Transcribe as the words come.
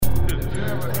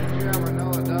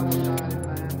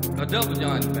double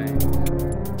jointed man.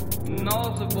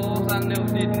 No, so boys, I never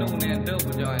did know that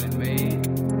double jointed man.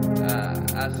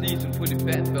 I see some pretty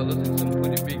fat fellas and some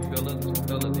pretty big fellas, some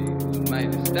fellas who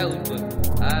might be stout,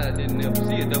 but I didn't never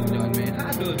see a double jointed man.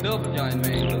 How do a double jointed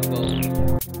man look, boy?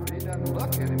 He doesn't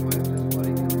look anyway, it's just what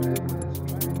he can do with his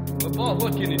strength. But boy,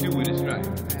 what can he do with his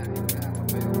strength? Man, he can have a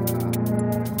bale of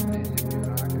cotton. Basically,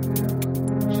 I can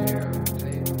have a chair or a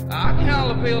table. I can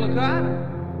handle a bale of cotton.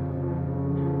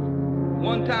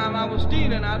 One time I was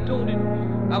stealing, I told it,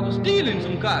 I was stealing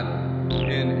some cotton,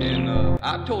 and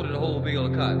I told it a whole bale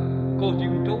of cotton. Of course, you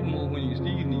can tote more when you're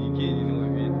stealing than you can, you know,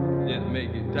 if you just make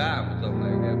it time or something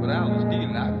like that. But I was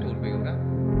stealing, I told a bale of cotton.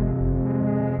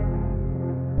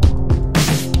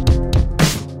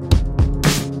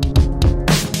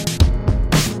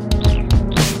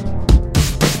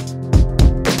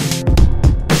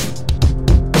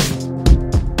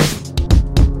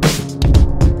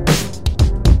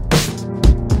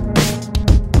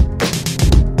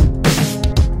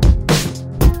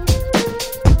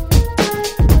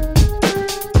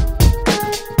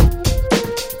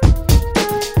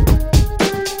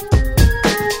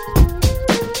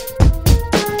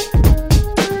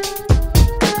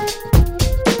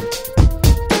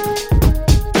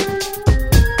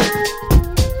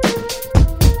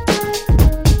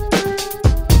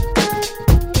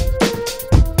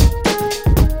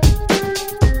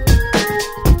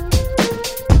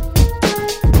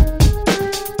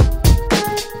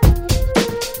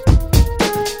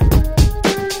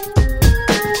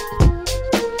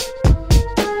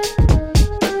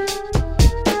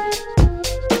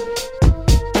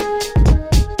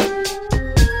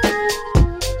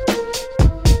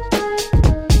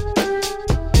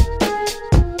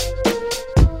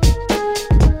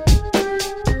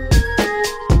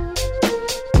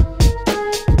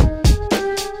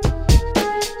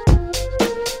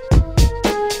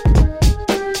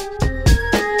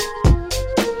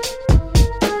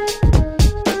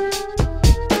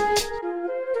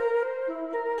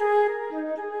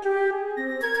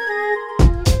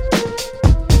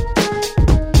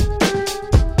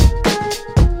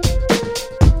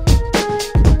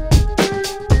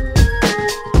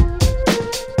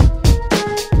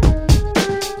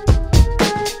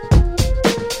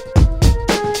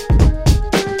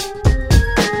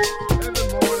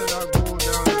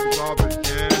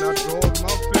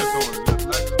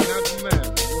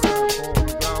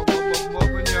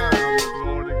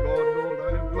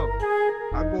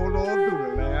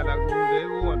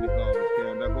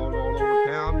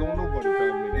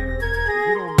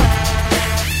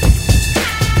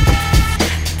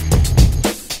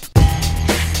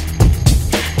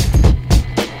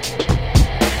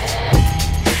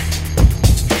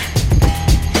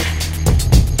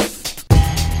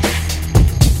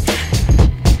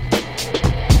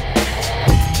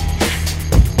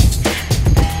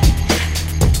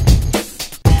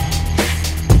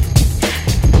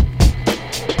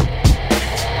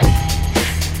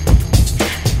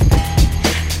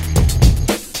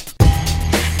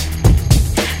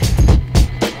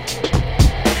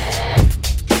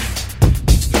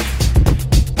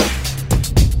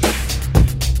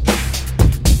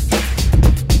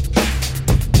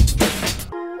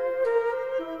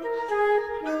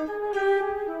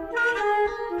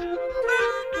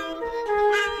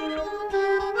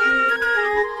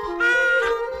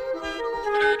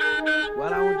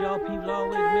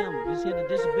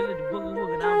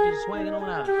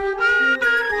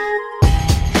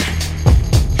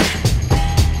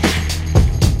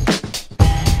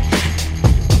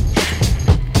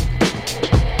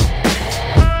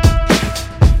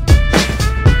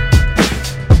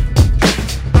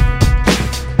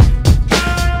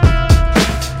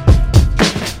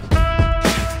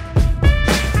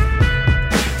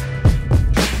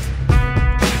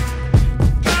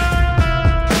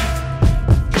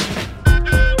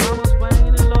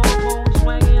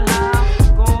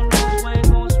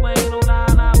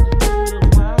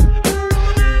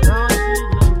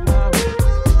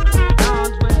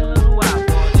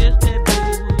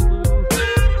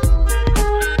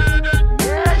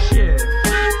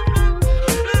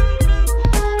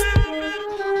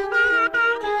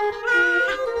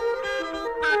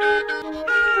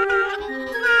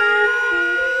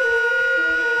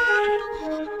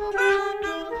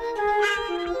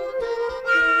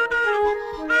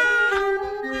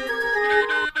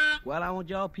 Well, I want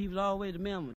y'all people always to remember,